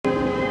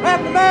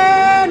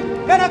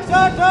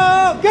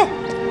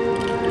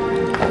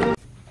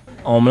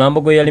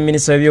Omulambo gwe yali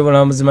minisita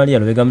w'ebyobulambuzi Maria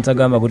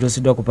Mutagamba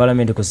gutuusiddwa ku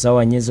Paalamenti ku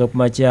ssaawa 4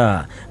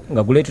 ez'okumakya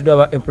nga guleeteddwa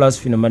aba A+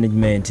 Funeral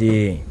Management.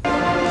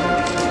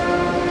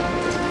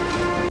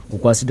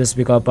 Gukwasiddwa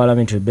Sipiika wa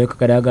Paalamenti Rebecca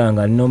Kadaga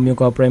nga alina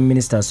omumyuka wa Prime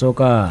Minister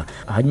asooka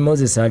Haji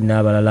Moses Ali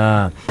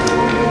n'abalala.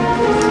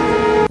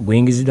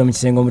 Guyingiziddwa mu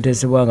kisenge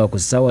omuteesebwa nga ku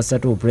ssaawa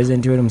 3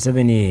 Pulezidenti Yoweri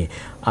Museveni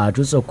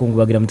atuuse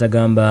okukungubagira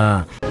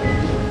Mutagamba.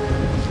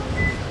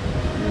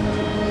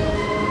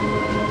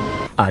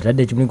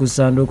 Atadde ekimuli ku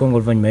ssanduuko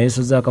ng'oluvannyuma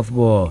yeesozza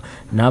akafubo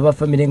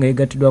n'abafamire nga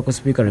yegattiddwako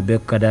Sipiika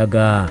Rebecca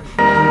Kadaga.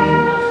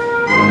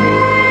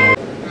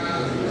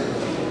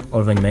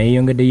 Oluvannyuma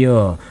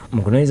yeeyongeddeyo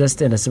mu kunoonyeza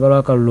sitenda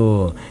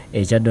Ssebalwakalulu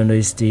ekya Dondo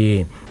East.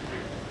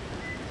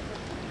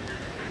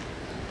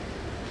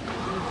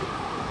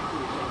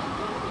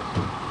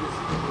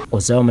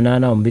 Osaawa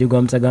 8 omubiri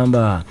gwa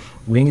Mutagamba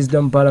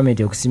guyingiziddwa mu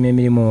Paalamenti okusiima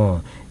emirimu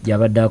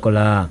gy'abadde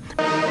akola.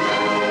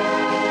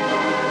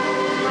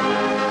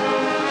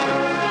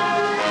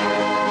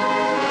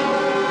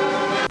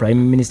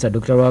 Prime Minister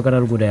Dr.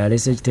 Rwakana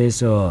yaleese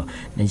ekiteeso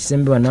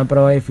nekisembebwa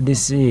Nampala wa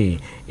FDC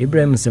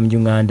Ibrahim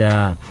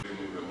Ssemujunganda.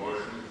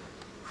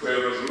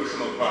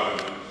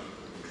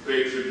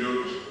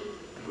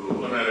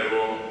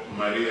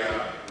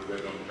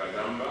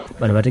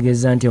 Bano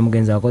bategeeza nti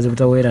omugenzi akoze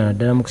butaweera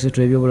naddala mu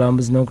kusitula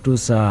ebyobulambuzi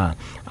n'okutuusa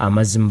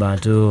amazzi mu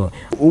bantu.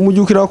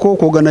 Omujjukirako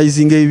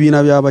okuorganizinga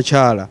ebibiina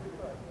by'abakyala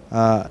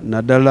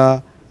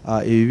naddala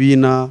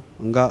ebibiina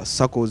nga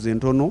SACCOs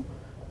entono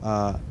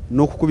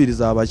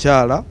n'okukubiriza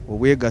abakyala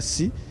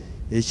obwegassi.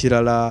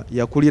 Ekirala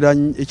yakulira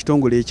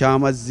ekitongole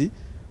eky'amazzi,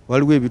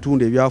 waliwo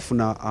ebitundu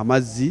ebyafuna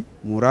amazzi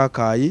mu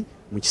Rachael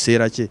mu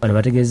kiseera kye. Bano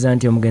bategeeza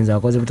nti omugenzi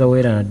akoze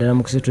butaweera naddala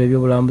mu kusitula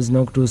ebyobulambuzi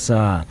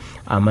n'okutuusa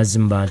amazzi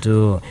mu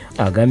bantu.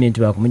 Agambye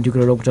nti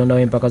bakumujjukira olw'okutondawo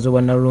empaka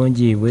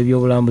z'obwannalulungi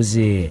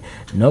bw'ebyobulambuzi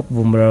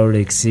n'okuvumbula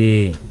Rolex.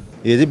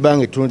 Era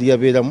ebbanga ettono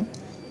lyabeeramu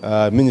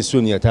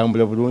minisitule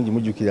yatambula bulungi.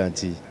 Mujjukira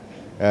nti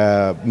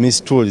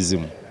Miss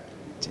Tourism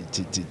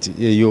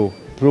eyo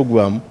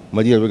program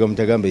Maria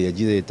Mutagamba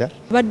yagireeta.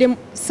 Abadde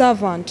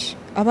servant,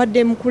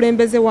 abadde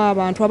mukulembeze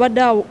w'abantu,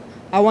 abadde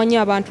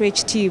awanya abantu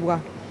ekitiibwa,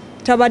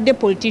 tabadde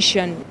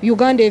politician.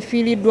 Uganda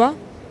efiiriddwa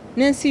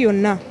n'ensi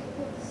yonna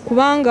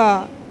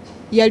kubanga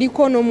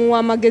yaliko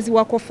n'omuwamagezi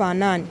wa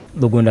Kofaanani.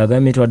 Lugunda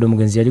agambye nti wadde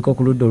omugenzi yaliko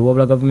ku ludda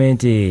oluwabula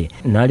gavumenti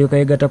n'alyoka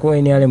yegattako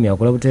NRM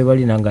yakola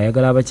buteebalina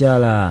ng'ayagala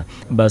abakyala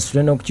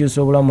basitule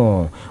n'okukyusa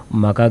obulamu mu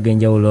maka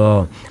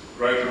ag'enjawulo.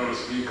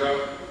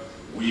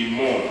 We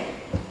mourn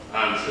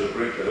and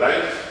celebrate the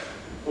life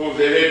of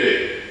the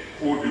lady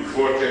who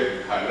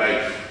devoted her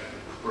life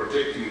to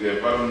protecting the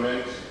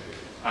environment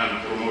and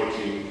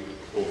promoting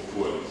of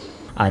tourism.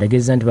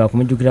 Ategeeza nti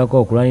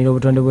bakumujjukirako okulwanira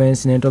obutonde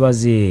bw'ensi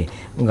n'entobazi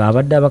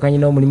ng'abadde abakanyi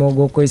n'omulimu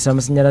gw'okukozesa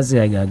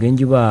amasannyalaze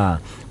ag'enjuba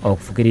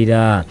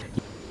okufukirira.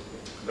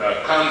 The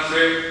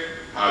country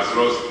has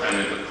lost an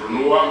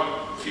entrepreneur,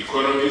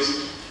 economist,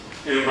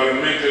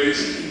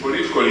 environmentalist,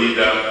 political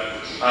leader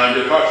and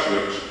a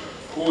patriot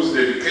whose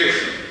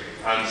dedication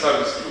and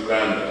service to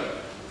Uganda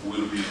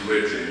will be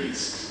greatly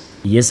missed.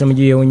 Yes,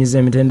 Muju yewunyiza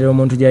emitendera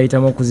omuntu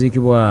gy'ayitamu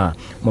okuziikibwa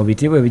mu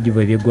bitiibwa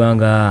ebijjuvu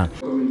eby'eggwanga.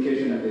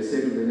 Communication at the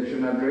state of the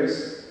national address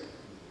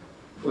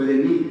for the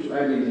need to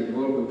urgently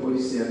develop a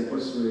policy and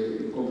possibly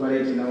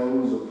incorporate in our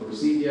rules of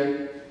procedure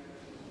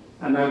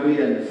and agree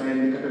and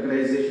define the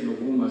categorization of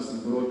who must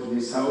be brought to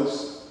this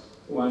house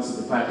once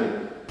departed.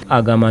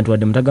 Agamba nti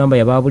wadde Mutagamba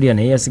yabaabulira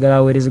naye yasigala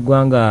aweereza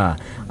eggwanga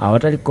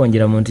awatali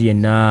kukonjera muntu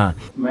yenna.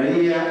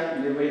 Maria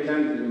never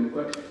turned the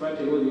Democratic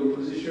Party or the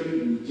opposition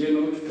in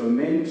general to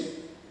torment,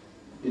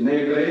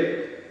 denigrate,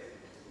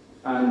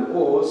 and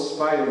or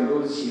spy on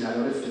those she had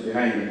left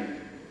behind.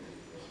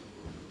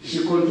 She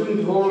continued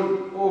to hold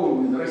all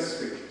with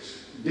respect,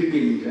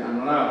 dignity,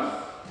 and love.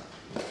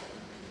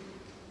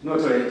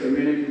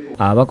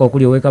 Ababaka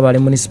okuli ow'Ekabale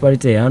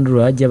Municipality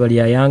Andrew Ajja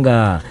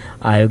Balyayanga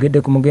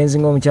ayogedde ku mugenzi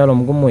ng'omukyala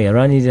omugumu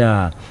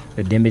eyalwanirira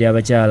eddembe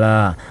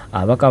ly'abakyala.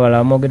 Ababaka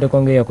abalala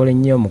bamwogeddeko ng'eyakola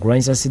ennyo mu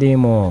kulwanyisa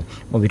siriimu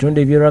mu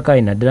bitundu eby'e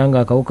Rachael naddala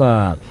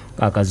ng'akawuka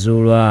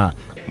akazuulwa.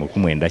 Mu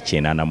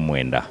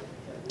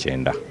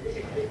 1999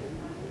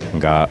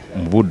 nga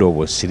mu budde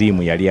obwo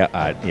siriimu yali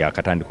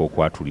yakatandika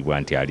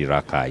okwatulibwa nti ali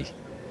Rachael.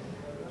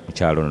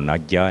 Mukyalo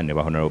najja ne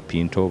bahonero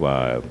Pinto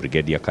ba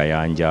Brigadier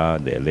Kayanja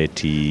the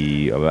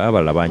late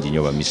abalala bangi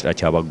nnyo ba Mr.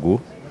 Kyabaggu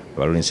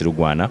Lawrence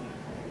Rugwana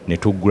ne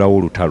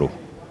tuggulawo Lutale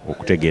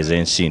okutegeeza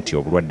ensi nti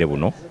obulwadde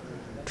buno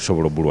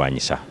tusobola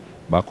obulwanyisa.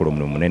 Bakola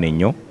omulimu munene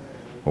nnyo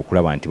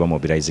okulaba nti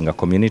bamobilizinga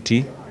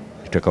community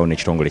tuteekawo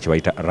n'ekitongole kye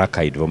bayita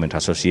Rachael Development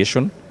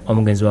Association.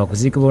 Omugenzi wa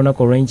kuziikibwa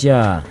olunaku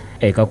olw'enkya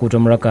ekakuuto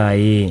mu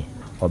Rachael.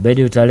 Obeid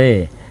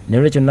Lutale ne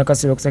Rachael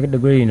Nakassi okusakidde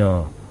gwe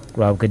lino ku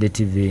Bukedde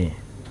TV.